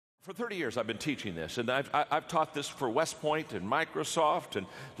For 30 years, I've been teaching this, and I've taught this for West Point and Microsoft and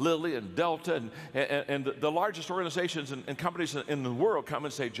Lilly and Delta, and the largest organizations and companies in the world come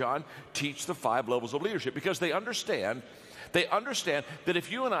and say, John, teach the 5 levels of leadership, because they understand that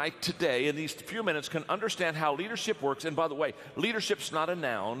if you and I today, in these few minutes, can understand how leadership works, and by the way, leadership's not a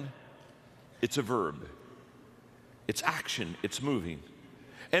noun, it's a verb. It's action, it's moving.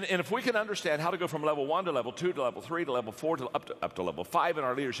 And if we can understand how to go from level 1 to level 2 to level 3 to level 4 to up to level 5 in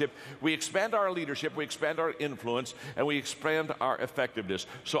our leadership, we expand our leadership, we expand our influence, and we expand our effectiveness.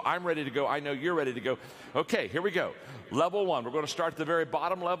 So I'm ready to go. I know you're ready to go. Okay, here we go. Level 1, we're going to start at the very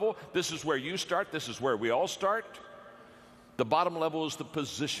bottom level. This is where you start. This is where we all start. The bottom level is the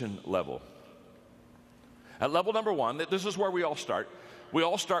position level. At level number 1, this is where we all start. We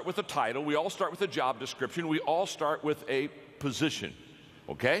all start with a title. We all start with a job description. We all start with a position.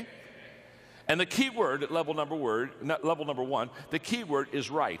 Okay? And the key word at level number 1, the key word is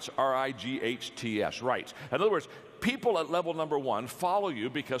rights, R-I-G-H-T-S, rights. In other words, people at level number 1 follow you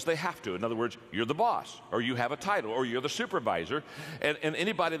because they have to. In other words, you're the boss, or you have a title, or you're the supervisor, and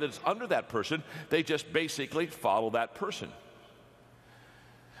anybody that's under that person, they just basically follow that person.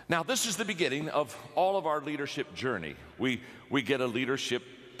 Now, this is the beginning of all of our leadership journey. We get a leadership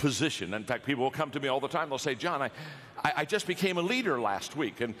position. In fact, people will come to me all the time. They'll say, John, I just became a leader last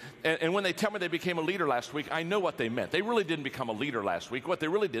week. And when they tell me they became a leader last week, I know what they meant. They really didn't become a leader last week. What they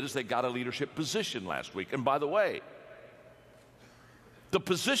really did is they got a leadership position last week. And by the way, the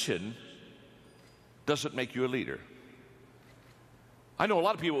position doesn't make you a leader. I know a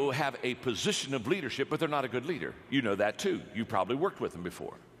lot of people who have a position of leadership, but they're not a good leader. You know that too. You probably worked with them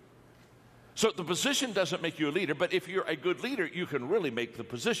before. So the position doesn't make you a leader, but if you're a good leader, you can really make the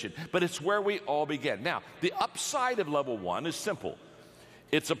position. But it's where we all begin. Now, the upside of level 1 is simple.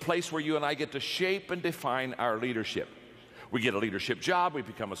 It's a place where you and I get to shape and define our leadership. We get a leadership job, we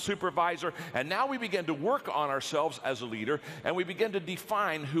become a supervisor, and now we begin to work on ourselves as a leader, and we begin to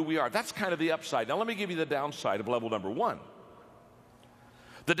define who we are. That's kind of the upside. Now, let me give you the downside of level number 1.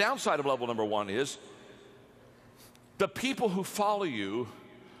 The downside of level number 1 is the people who follow you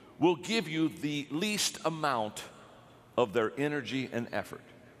will give you the least amount of their energy and effort.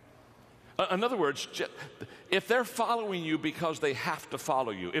 In other words, if they're following you because they have to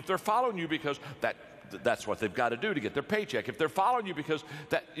follow you, if they're following you because that's what they've got to do to get their paycheck, if they're following you because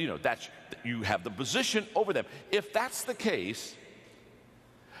you have the position over them, if that's the case,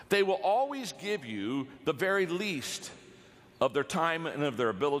 they will always give you the very least of their time and of their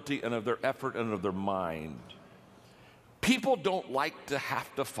ability and of their effort and of their mind. People don't like to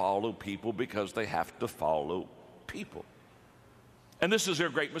have to follow people because they have to follow people. And this is a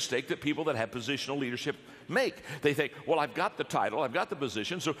great mistake that people that have positional leadership make. They think, well, I've got the title, I've got the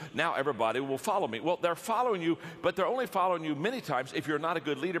position, so now everybody will follow me. Well, they're following you, but they're only following you many times if you're not a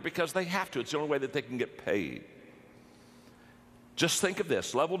good leader because they have to. It's the only way that they can get paid. Just think of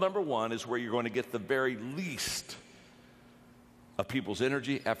this. Level number 1 is where you're going to get the very least of people's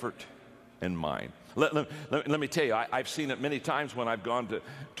energy, effort, and mind. Let me tell you, I've seen it many times when I've gone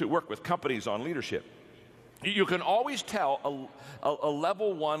to work with companies on leadership. You can always tell a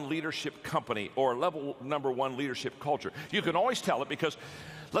level 1 leadership company or level number 1 leadership culture. You can always tell it because,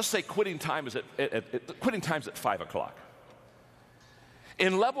 let's say quitting time is at 5 o'clock.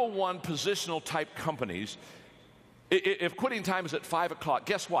 In level 1 positional type companies, if quitting time is at 5 o'clock,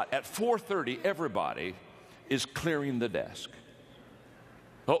 guess what? At 4:30, everybody is clearing the desk.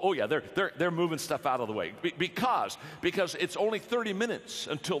 Oh yeah, they're moving stuff out of the way because it's only 30 minutes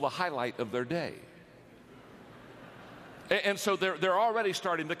until the highlight of their day. And so they're already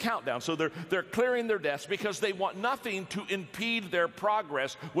starting the countdown. So they're clearing their desks because they want nothing to impede their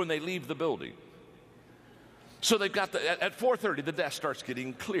progress when they leave the building. So they've got at 4:30 the desk starts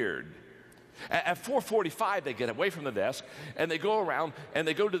getting cleared. At 4:45 they get away from the desk and they go around and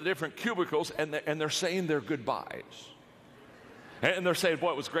they go to the different cubicles and they're saying their goodbyes. And they're saying,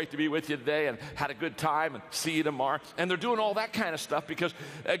 boy, it was great to be with you today and had a good time and see you tomorrow. And they're doing all that kind of stuff because,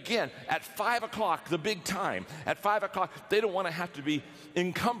 again, at 5 o'clock, the big time, at 5 o'clock, they don't want to have to be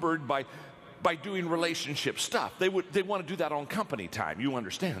encumbered by doing relationship stuff. They want to do that on company time. You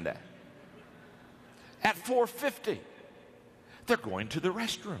understand that. At 4:50, they're going to the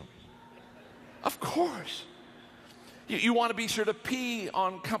restroom. Of course. You want to be sure to pee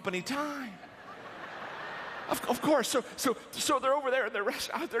on company time. Of course, so they're over there in the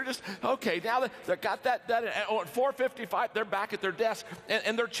restaurant. They're just, okay, now they got that at 4:55, they're back at their desk,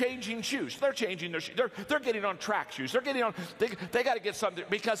 and they're changing shoes. They're changing their shoes. They're getting on track shoes. They're getting on, they got to get something,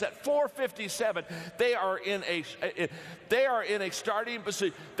 because at 4:57, they are in a starting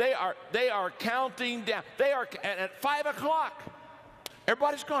position. They are counting down. And at 5 o'clock,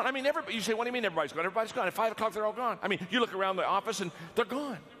 Everybody's gone. I mean, everybody, you say, what do you mean everybody's gone? Everybody's gone. At 5 o'clock, they're all gone. I mean, you look around the office and they're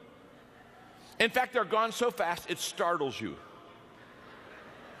gone. In fact, they're gone so fast, it startles you.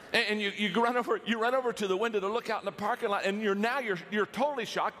 And you run over to the window to look out in the parking lot, and you're totally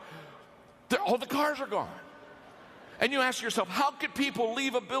shocked. All the cars are gone. And you ask yourself, how could people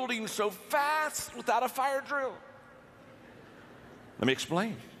leave a building so fast without a fire drill? Let me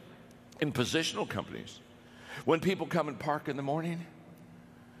explain. In positional companies, when people come and park in the morning,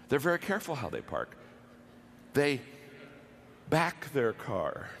 they're very careful how they park. They back their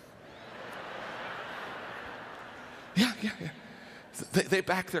car. Yeah. They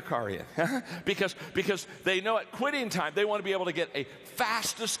back their car in because they know at quitting time they want to be able to get a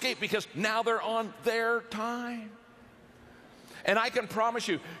fast escape because now they're on their time. And I can promise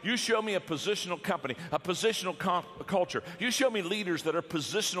you, you show me a positional company, a positional culture. You show me leaders that are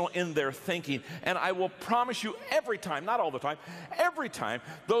positional in their thinking, and I will promise you every time, not all the time, every time,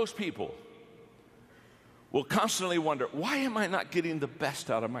 those people will constantly wonder, why am I not getting the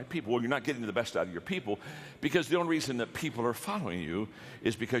best out of my people? Well, you're not getting the best out of your people because the only reason that people are following you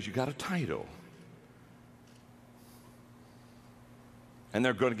is because you got a title. And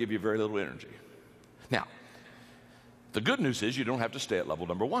they're going to give you very little energy. Now, the good news is you don't have to stay at level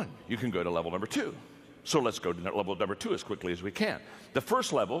number 1. You can go to level number 2. So let's go to level number 2 as quickly as we can. The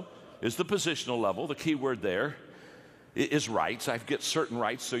first level is the positional level. The key word there is rights. I get certain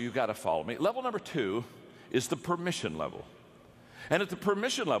rights, so you've got to follow me. Level number 2 is the permission level. And at the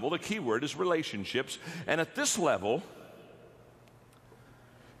permission level, the key word is relationships. And at this level,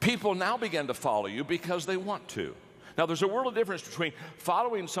 people now begin to follow you because they want to. Now, there's a world of difference between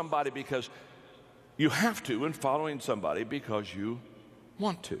following somebody because you have to and following somebody because you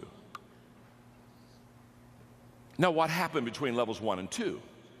want to. Now, what happened between levels 1 and 2?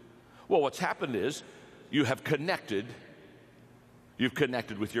 Well, what's happened is you've connected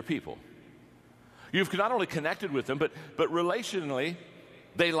with your people. You've not only connected with them, but relationally,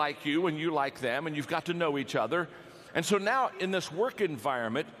 they like you and you like them, and you've got to know each other. And so now in this work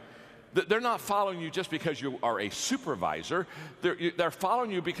environment, they're not following you just because you are a supervisor. They're following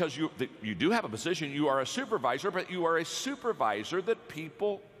you because you do have a position. You are a supervisor, but you are a supervisor that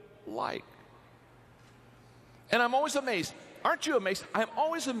people like. And I'm always amazed. Aren't you amazed? I'm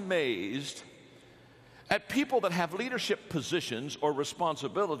always amazed at people that have leadership positions or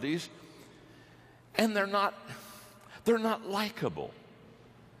responsibilities, and they're not likable.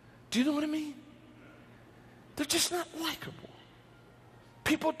 Do you know what I mean? They're just not likable.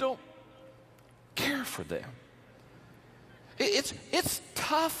 People don't care for them. It's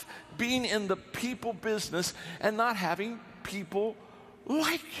tough being in the people business and not having people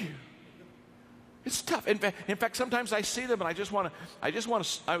like you. It's tough. In fact, sometimes I see them and I just want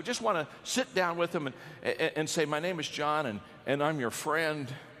to sit down with them and say, my name is John and I'm your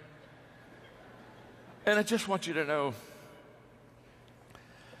friend. And I just want you to know,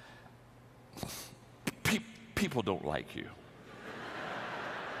 people don't like you.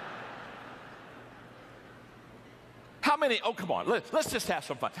 How many, oh, come on, let's just have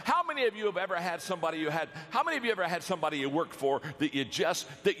some fun. How many of you have ever had somebody you worked for that you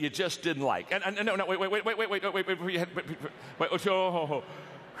just didn't like? And no, wait, oh,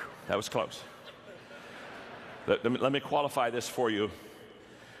 that was close. Let me qualify this for you.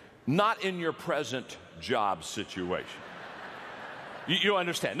 Not in your present job situation. You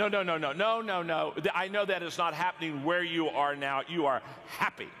understand? No. I know that is not happening where you are now. You are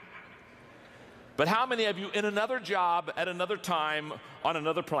happy. But how many of you in another job at another time on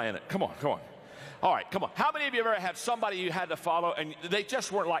another planet? Come on. All right, come on. How many of you ever had somebody you had to follow and they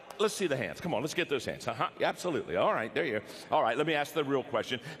just weren't like, let's see the hands. Come on, let's get those hands. Yeah, absolutely. All right, there you are. All right, let me ask the real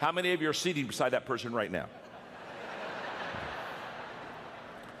question. How many of you are seating beside that person right now?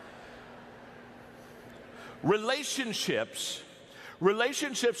 Relationships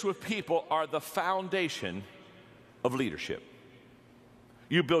with people are the foundation of leadership.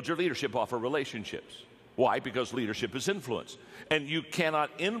 You build your leadership off of relationships. Why? Because leadership is influence. And you cannot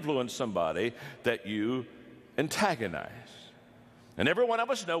influence somebody that you antagonize. And every one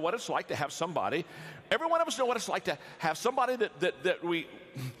of us know what it's like to have somebody. Every one of us know what it's like to have somebody that we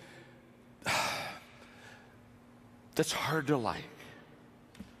that's hard to like.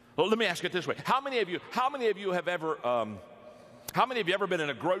 Well, let me ask it this way: How many of you have ever been in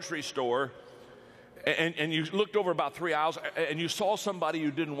a grocery store and you looked over about 3 aisles and you saw somebody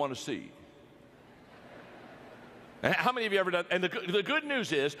you didn't want to see? And how many of you ever done? And the good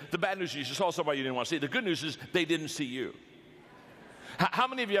news is, the bad news is you saw somebody you didn't want to see. The good news is they didn't see you. How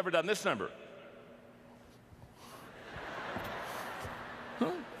many of you ever done this number?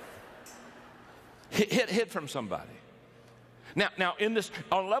 Hid from somebody. Now, in this,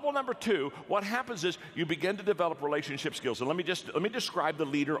 on level number 2, what happens is you begin to develop relationship skills. And let me describe the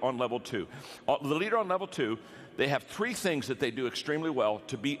leader on level 2. The leader on level 2, they have 3 things that they do extremely well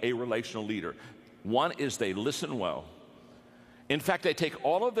to be a relational leader. One is they listen well. In fact, they take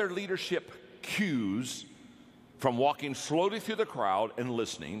all of their leadership cues from walking slowly through the crowd and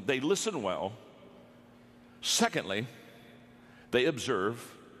listening. They listen well. Secondly, they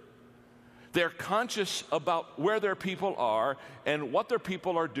observe. They're conscious about where their people are and what their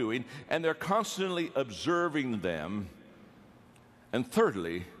people are doing, and they're constantly observing them. And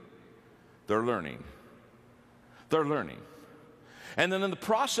thirdly, they're learning. They're learning. And then in the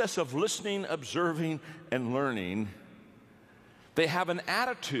process of listening, observing, and learning, they have an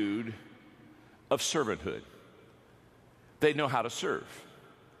attitude of servanthood. They know how to serve.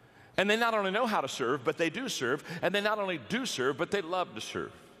 And they not only know how to serve, but they do serve. And they not only do serve, but they love to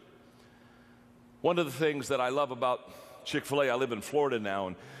serve. One of the things that I love about Chick-fil-A, I live in Florida now,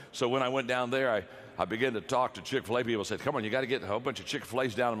 and so when I went down there, I began to talk to Chick-fil-A people. Said, come on, you got to get a whole bunch of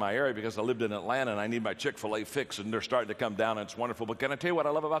Chick-fil-A's down in my area because I lived in Atlanta and I need my Chick-fil-A fix, and they're starting to come down, and it's wonderful. But can I tell you what I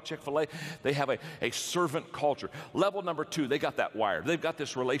love about Chick-fil-A? They have a servant culture. Level number 2, they got that wired. They've got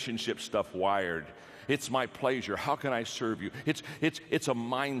this relationship stuff wired. It's my pleasure. How can I serve you? It's a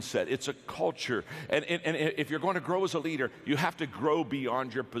mindset. It's a culture. And if you're going to grow as a leader, you have to grow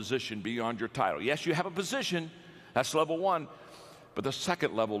beyond your position, beyond your title. Yes, you have a position. That's level 1. But the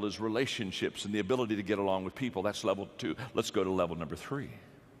second level is relationships and the ability to get along with people. That's level 2. Let's go to level number 3.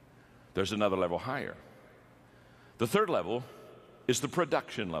 There's another level higher. The third level is the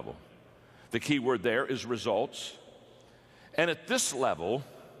production level. The key word there is results. And at this level,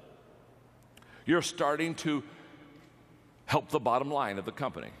 you're starting to help the bottom line of the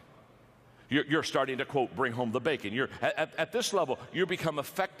company. You're starting to, quote, bring home the bacon. At this level, you become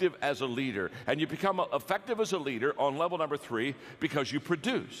effective as a leader. And you become effective as a leader on level number 3 because you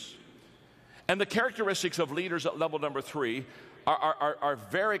produce. And the characteristics of leaders at level number 3 are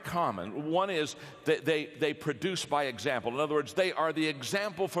very common. One is that they produce by example. In other words, they are the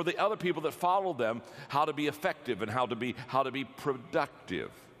example for the other people that follow them how to be effective and how to be productive.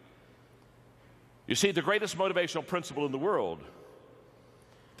 You see, the greatest motivational principle in the world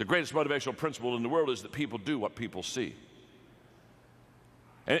is that people do what people see.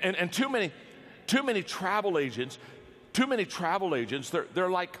 And too many travel agents, they're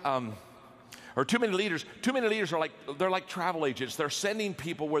like, or too many leaders are like travel agents. They're sending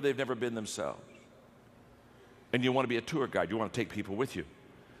people where they've never been themselves. And you want to be a tour guide. You want to take people with you.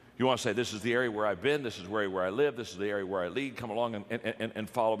 You want to say, this is the area where I've been, this is where I live, this is the area where I lead, come along and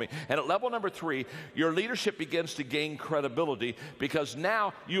follow me. And at level number 3, your leadership begins to gain credibility because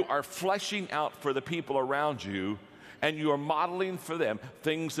now you are fleshing out for the people around you and you are modeling for them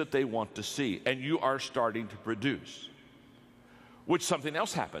things that they want to see, and you are starting to produce. Which something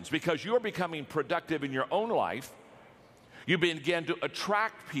else happens because you're becoming productive in your own life. You begin to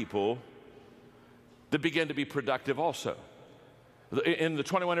attract people that begin to be productive also. In the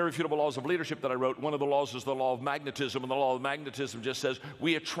 21 Irrefutable Laws of Leadership that I wrote, one of the laws is the law of magnetism, and the law of magnetism just says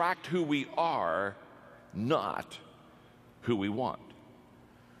we attract who we are, not who we want.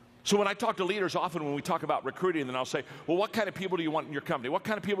 So when I talk to leaders, often when we talk about recruiting, then I'll say, well, what kind of people do you want in your company? What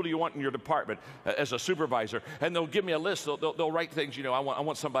kind of people do you want in your department as a supervisor? And they'll give me a list. They'll write things, I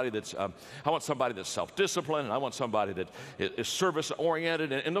want somebody that's self-disciplined, and I want somebody that is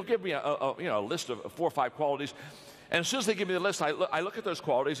service-oriented, and they'll give me a list of 4 or 5 qualities. And as soon as they give me the list, I look at those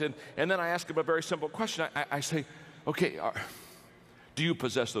qualities, and then I ask them a very simple question. I say, okay, do you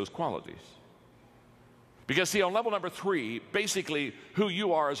possess those qualities? Because, see, on level number 3, basically who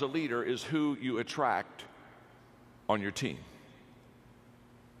you are as a leader is who you attract on your team.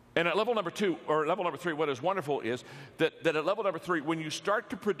 And at level number 2, or level number 3, what is wonderful is that at level number 3, when you start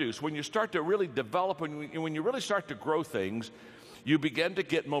to produce, when you start to really develop, when you really start to grow things, you begin to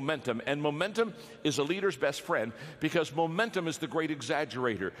get momentum. And momentum is a leader's best friend because momentum is the great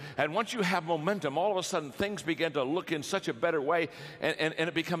exaggerator. And once you have momentum, all of a sudden things begin to look in such a better way, and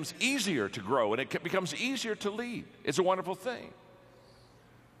it becomes easier to grow, and it becomes easier to lead. It's a wonderful thing.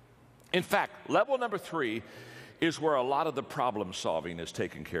 In fact, level number 3 is where a lot of the problem solving is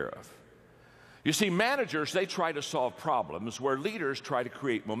taken care of. You see, managers, they try to solve problems where leaders try to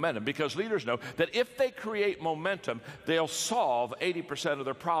create momentum, because leaders know that if they create momentum, they'll solve 80% of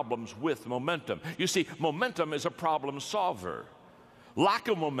their problems with momentum. You see, momentum is a problem solver. Lack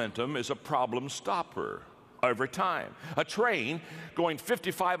of momentum is a problem stopper every time. A train going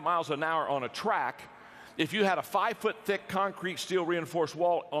 55 miles an hour on a track if you had a 5-foot thick concrete steel reinforced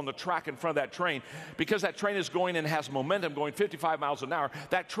wall on the track in front of that train, because that train is going and has momentum going 55 miles an hour,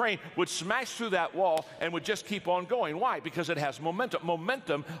 that train would smash through that wall and would just keep on going. Why? Because it has momentum.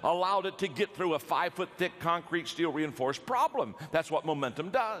 Momentum allowed it to get through a 5-foot thick concrete steel reinforced problem. That's what momentum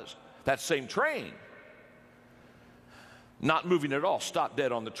does. That same train, not moving at all, stopped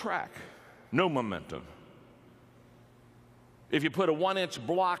dead on the track. No momentum. If you put a 1-inch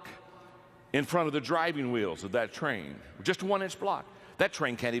block in front of the driving wheels of that train, just a 1-inch block, that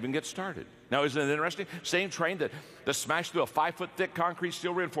train can't even get started. Now, isn't it interesting? Same train that smashed through a 5-foot thick concrete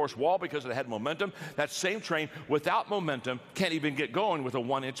steel reinforced wall because it had momentum, that same train without momentum can't even get going with a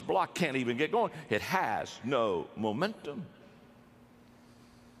 1-inch block, can't even get going. It has no momentum.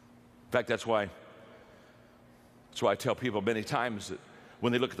 In fact, that's why I tell people many times that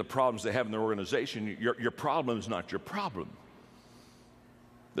when they look at the problems they have in their organization, your problem is not your problem.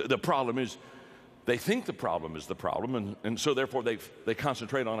 The problem is they think the problem is the problem, and so therefore they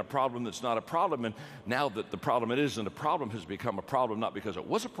concentrate on a problem that's not a problem, and now that the problem it isn't a problem has become a problem, not because it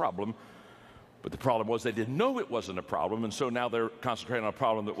was a problem, but the problem was they didn't know it wasn't a problem, and so now they're concentrating on a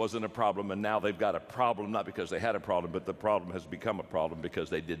problem that wasn't a problem, and now they've got a problem not because they had a problem, but the problem has become a problem because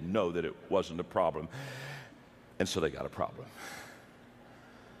they didn't know that it wasn't a problem, and so they got a problem.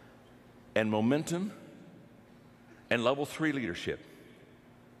 And momentum and level 3 leadership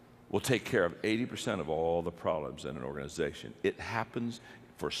will take care of 80% of all the problems in an organization. It happens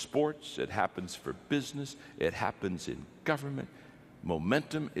for sports, it happens for business, it happens in government.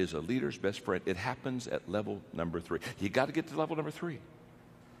 Momentum is a leader's best friend. It happens at level number 3. You got to get to level number 3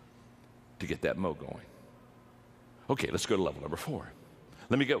 to get that mo going. Okay, let's go to level number 4.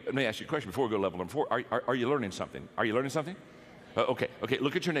 Let me ask you a question before we go to level number 4. Are you learning something? Are you learning something? Okay,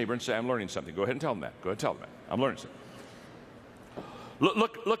 look at your neighbor and say, I'm learning something. Go ahead and tell them that. Go ahead and tell them that. I'm learning something.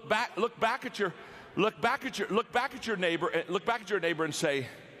 Look back at your neighbor and say,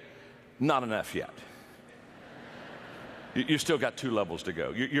 not enough yet. You still got 2 levels to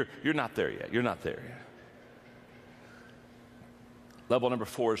go. You're not there yet. You're not there yet. Level number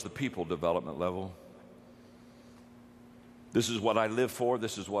 4 is the people development level. This is what I live for.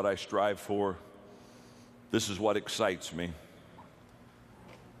 This is what I strive for. This is what excites me.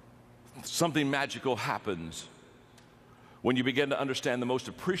 Something magical happens when you begin to understand the most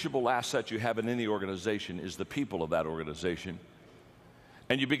appreciable asset you have in any organization is the people of that organization.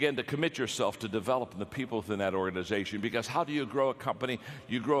 And you begin to commit yourself to developing the people within that organization. Because how do you grow a company?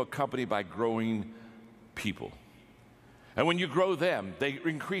 You grow a company by growing people. And when you grow them, they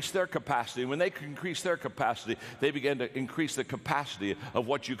increase their capacity. When they increase their capacity, they begin to increase the capacity of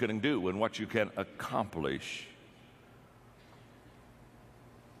what you can do and what you can accomplish.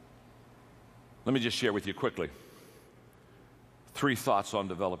 Let me just share with you quickly 3 thoughts on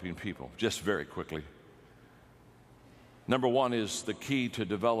developing people, just very quickly. Number 1 is the key to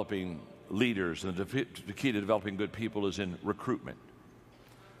developing leaders, and the key to developing good people is in recruitment.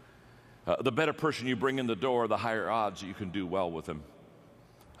 The better person you bring in the door, the higher odds that you can do well with them.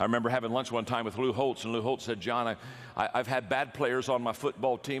 I remember having lunch one time with Lou Holtz, and Lou Holtz said, John, I've had bad players on my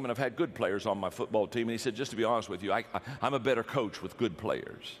football team, and I've had good players on my football team. And he said, just to be honest with you, I'm a better coach with good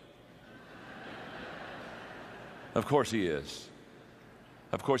players. Of course he is.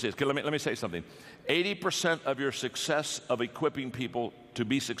 Of course he is. Let me say something. 80% of your success of equipping people to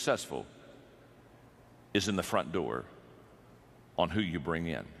be successful is in the front door on who you bring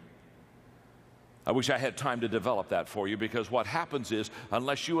in. I wish I had time to develop that for you, because what happens is,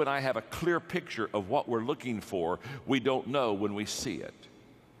 unless you and I have a clear picture of what we're looking for, we don't know when we see it.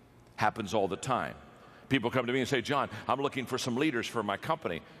 Happens all the time. People come to me and say, John, I'm looking for some leaders for my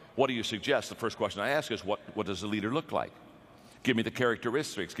company. What do you suggest? The first question I ask is, what does the leader look like? Give me the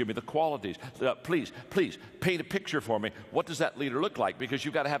characteristics. Give me the qualities. Please paint a picture for me. What does that leader look like? Because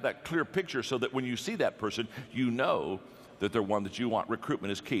you've got to have that clear picture so that when you see that person, you know that they're one that you want.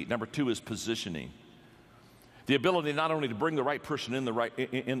 Recruitment is key. Number 2 is positioning. The ability not only to bring the right person in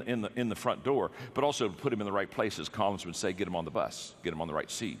the front door, but also to put him in the right places. Collins would say, get him on the bus, get him on the right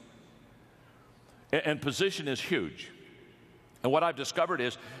seat. And position is huge. And what I've discovered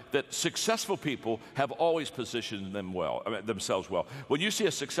is that successful people have always positioned themselves well. When you see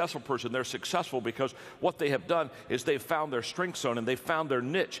a successful person, they're successful because what they have done is they've found their strength zone and they've found their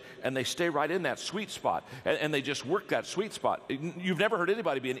niche, and they stay right in that sweet spot, and they just work that sweet spot. You've never heard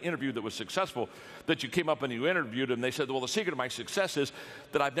anybody be in an interview that was successful that you came up and you interviewed them and they said, well, the secret of my success is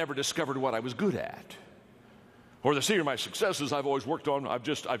that I've never discovered what I was good at. Or the secret of my success is I've always worked on, I've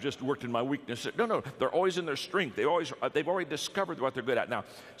just worked in my weakness. No, they're always in their strength. They've already discovered what they're good at. Now,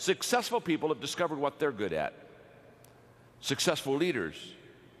 successful people have discovered what they're good at. Successful leaders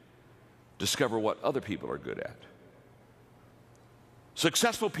discover what other people are good at.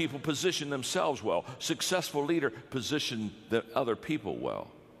 Successful people position themselves well. Successful leader position the other people well.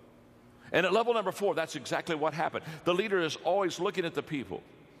 And at level number 4, that's exactly what happened. The leader is always looking at the people,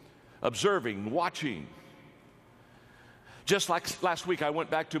 observing, watching. Just like last week, I went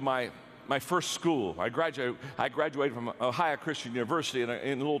back to my first school. I graduated from Ohio Christian University in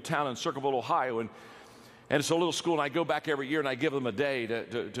a little town in Circleville, Ohio, and it's a little school, and I go back every year, and I give them a day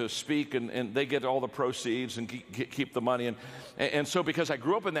to speak, and they get all the proceeds and keep the money. And so because I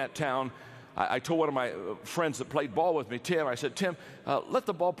grew up in that town, I told one of my friends that played ball with me, Tim, I said, Tim, let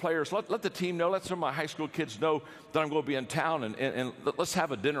the ball players, let the team know, let some of my high school kids know that I'm going to be in town, and let's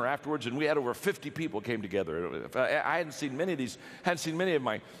have a dinner afterwards. And we had over 50 people came together. I hadn't seen many of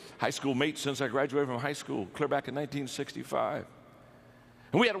my high school mates since I graduated from high school, clear back in 1965.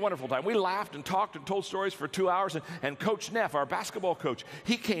 And we had a wonderful time. We laughed and talked and told stories for 2 hours. And Coach Neff, our basketball coach,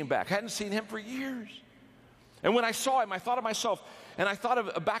 he came back. Hadn't seen him for years. And when I saw him, I thought of myself, and I thought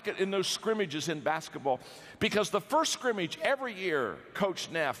of back in those scrimmages in basketball, because the first scrimmage every year, Coach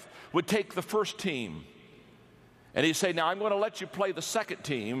Neff would take the first team, and he'd say, now I'm going to let you play the second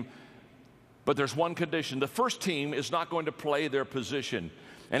team, but there's one condition. The first team is not going to play their position.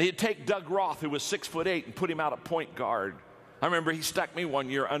 And he'd take Doug Roth, who was 6'8", and put him out at point guard. I remember he stuck me one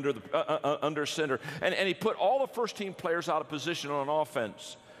year under center, and he put all the first team players out of position on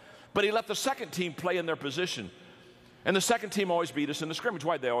offense. But he let the second team play in their position. And the second team always beat us in the scrimmage.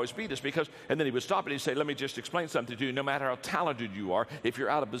 Why'd they always beat us? And then he would stop and he'd say, let me just explain something to you. No matter how talented you are, if you're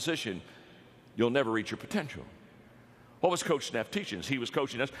out of position, you'll never reach your potential. What was Coach Neff teaching us? He was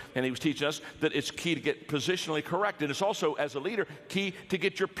coaching us, and he was teaching us that it's key to get positionally correct. And it's also, as a leader, key to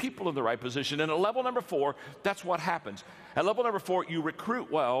get your people in the right position. And at level number 4, that's what happens. At level number 4, you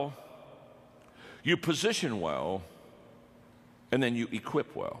recruit well, you position well, and then you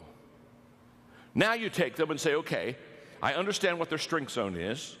equip well. Now you take them and say, okay, I understand what their strength zone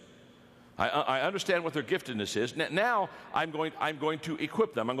is. I understand what their giftedness is. Now I'm going to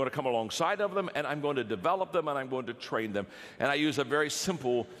equip them. I'm going to come alongside of them, and I'm going to develop them, and I'm going to train them. And I use a very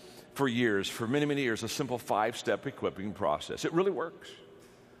simple, for many, many years, a simple 5-step equipping process. It really works.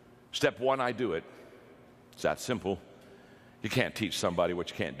 Step 1, I do it. It's that simple. You can't teach somebody what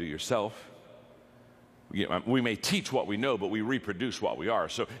you can't do yourself. We may teach what we know, but we reproduce what we are.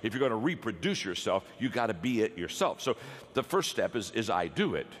 So if you're going to reproduce yourself, you got to be it yourself. So the first step is I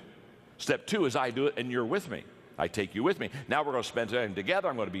do it. Step 2 is I do it, and you're with me. I take you with me. Now we're going to spend time together.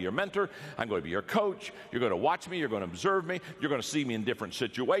 I'm going to be your mentor. I'm going to be your coach. You're going to watch me. You're going to observe me. You're going to see me in different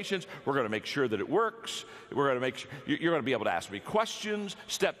situations. We're going to make sure that it works. We're going to make sure you're going to be able to ask me questions.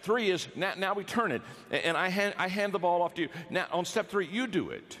 Step 3 is now we turn it, and I hand the ball off to you. Now on step 3, you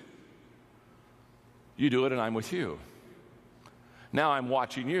do it. You do it, and I'm with you. Now I'm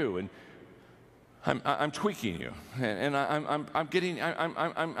watching you, and I'm tweaking you, and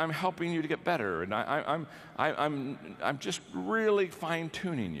I'm helping you to get better, and I'm just really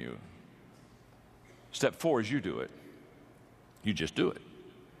fine-tuning you. Step 4 is you do it. You just do it.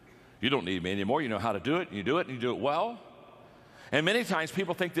 You don't need me anymore. You know how to do it, and you do it well. And many times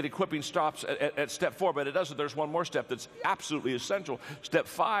people think that equipping stops at step 4, but it doesn't. There's one more step that's absolutely essential. Step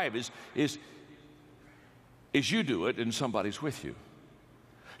 5 is you do it, and somebody's with you.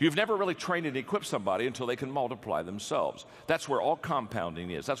 You've never really trained and equipped somebody until they can multiply themselves. That's where all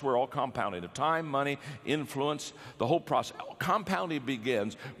compounding is. That's where all compounding of time, money, influence, the whole process. Compounding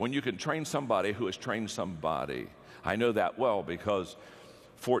begins when you can train somebody who has trained somebody. I know that well because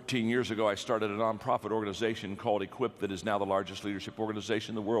 14 years ago I started a nonprofit organization called Equip that is now the largest leadership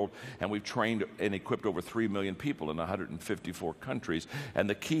organization in the world, and we've trained and equipped over 3 million people in 154 countries. And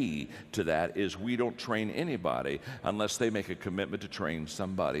the key to that is we don't train anybody unless they make a commitment to train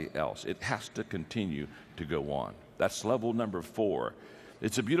somebody else. It has to continue to go on. That's level number 4.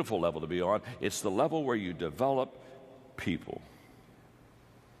 It's a beautiful level to be on. It's the level where you develop people.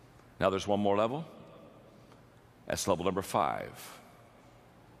 Now there's one more level. That's level number 5.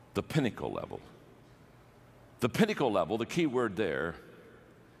 The pinnacle level. The pinnacle level, the key word there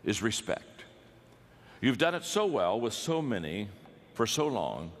is respect. You've done it so well with so many for so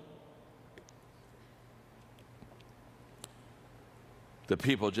long that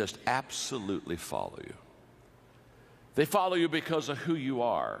people just absolutely follow you. They follow you because of who you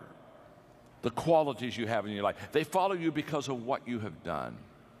are, the qualities you have in your life. They follow you because of what you have done.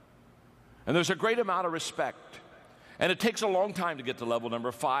 And there's a great amount of respect. And it takes a long time to get to level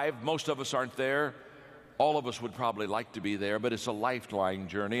number 5. Most of us aren't there. All of us would probably like to be there, but it's a lifelong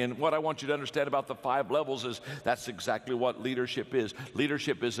journey. And what I want you to understand about the 5 levels is that's exactly what leadership is.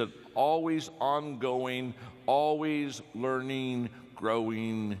 Leadership is an always ongoing, always learning,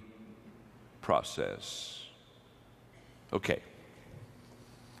 growing process. Okay,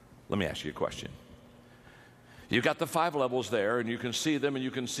 let me ask you a question. You've got the 5 levels there, and you can see them, and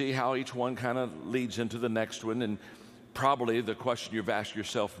you can see how each one kind of leads into the next one. And probably the question you've asked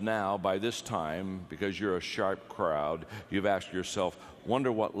yourself now by this time, because you're a sharp crowd, you've asked yourself, wonder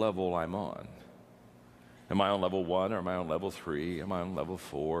what level I'm on. Am I on level 1, or am I on level 3? Am I on level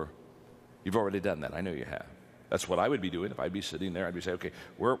 4? You've already done that. I know you have. That's what I would be doing if I'd be sitting there. I'd be saying, okay,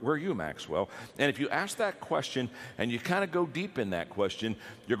 where are you, Maxwell? And if you ask that question and you kind of go deep in that question,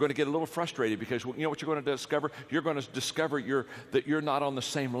 you're going to get a little frustrated, because you know what you're going to discover? You're going to discover that you're not on the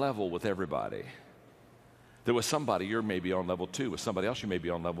same level with everybody. That with somebody, you're maybe on level 2. With somebody else, you may be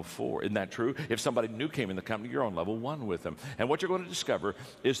on level 4. Isn't that true? If somebody new came in the company, you're on level 1 with them. And what you're going to discover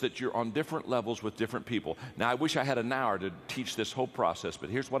is that you're on different levels with different people. Now, I wish I had an hour to teach this whole process, but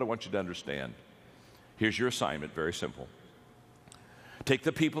here's what I want you to understand. Here's your assignment, very simple. Take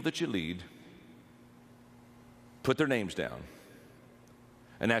the people that you lead, put their names down,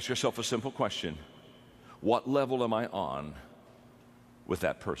 and ask yourself a simple question. What level am I on with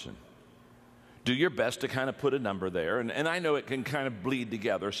that person? Do your best to kind of put a number there, and I know it can kind of bleed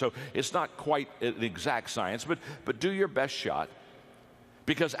together, so it's not quite an exact science, but do your best shot,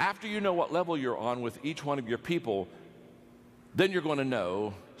 because after you know what level you're on with each one of your people, then you're going to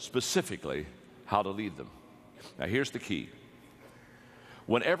know specifically how to lead them. Now, here's the key.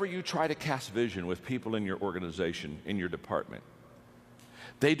 Whenever you try to cast vision with people in your organization, in your department,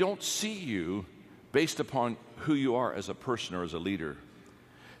 they don't see you based upon who you are as a person or as a leader.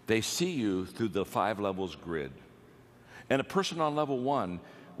 They see you through the 5 levels grid. And a person on level 1,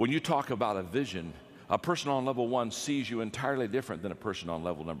 when you talk about a vision, a person on level 1 sees you entirely different than a person on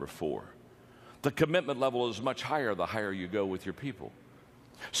level number 4. The commitment level is much higher the higher you go with your people.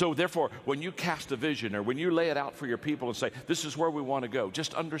 So therefore, when you cast a vision, or when you lay it out for your people and say, this is where we want to go,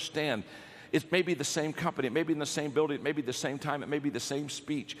 just understand it may be the same company, it may be in the same building, it may be the same time, it may be the same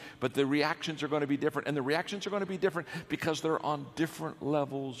speech, but the reactions are going to be different. And the reactions are going to be different because they're on different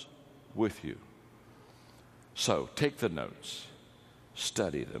levels with you. So take the notes,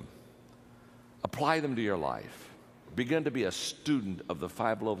 study them, apply them to your life, begin to be a student of the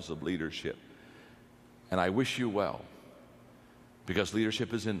 5 levels of leadership. And I wish you well. Because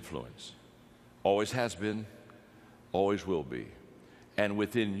leadership is influence. Always has been, always will be. And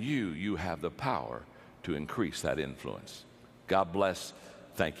within you, you have the power to increase that influence. God bless.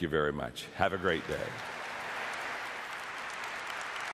 Thank you very much. Have a great day.